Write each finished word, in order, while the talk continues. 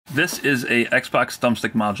This is a Xbox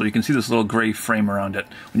thumbstick module. You can see this little gray frame around it.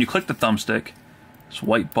 When you click the thumbstick, this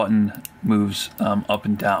white button moves up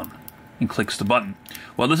and down and clicks the button.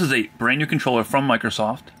 Well, this is a brand new controller from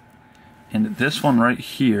Microsoft, and this one right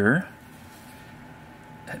here,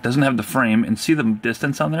 it doesn't have the frame, and see the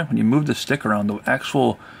distance on there? When you move the stick around, the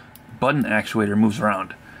actual button actuator moves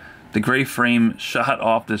around. The gray frame shot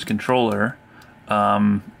off this controller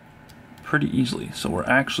pretty easily, so we're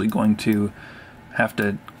actually going to have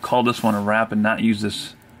to call this one a wrap and not use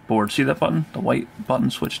this board. See that button? The white button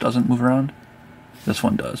switch doesn't move around. This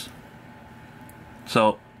one does.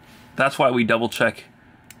 So that's why we double check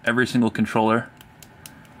every single controller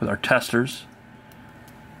with our testers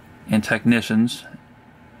and technicians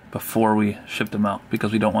before we ship them out,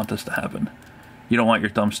 because we don't want this to happen. You don't want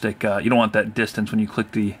your thumbstick, you don't want that distance when you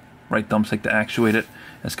click the right thumbstick to actuate it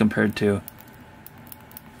as compared to,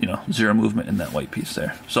 you know, zero movement in that white piece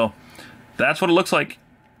there. So that's what it looks like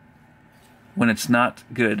when it's not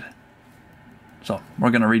good. So we're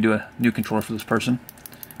going to redo a new controller for this person.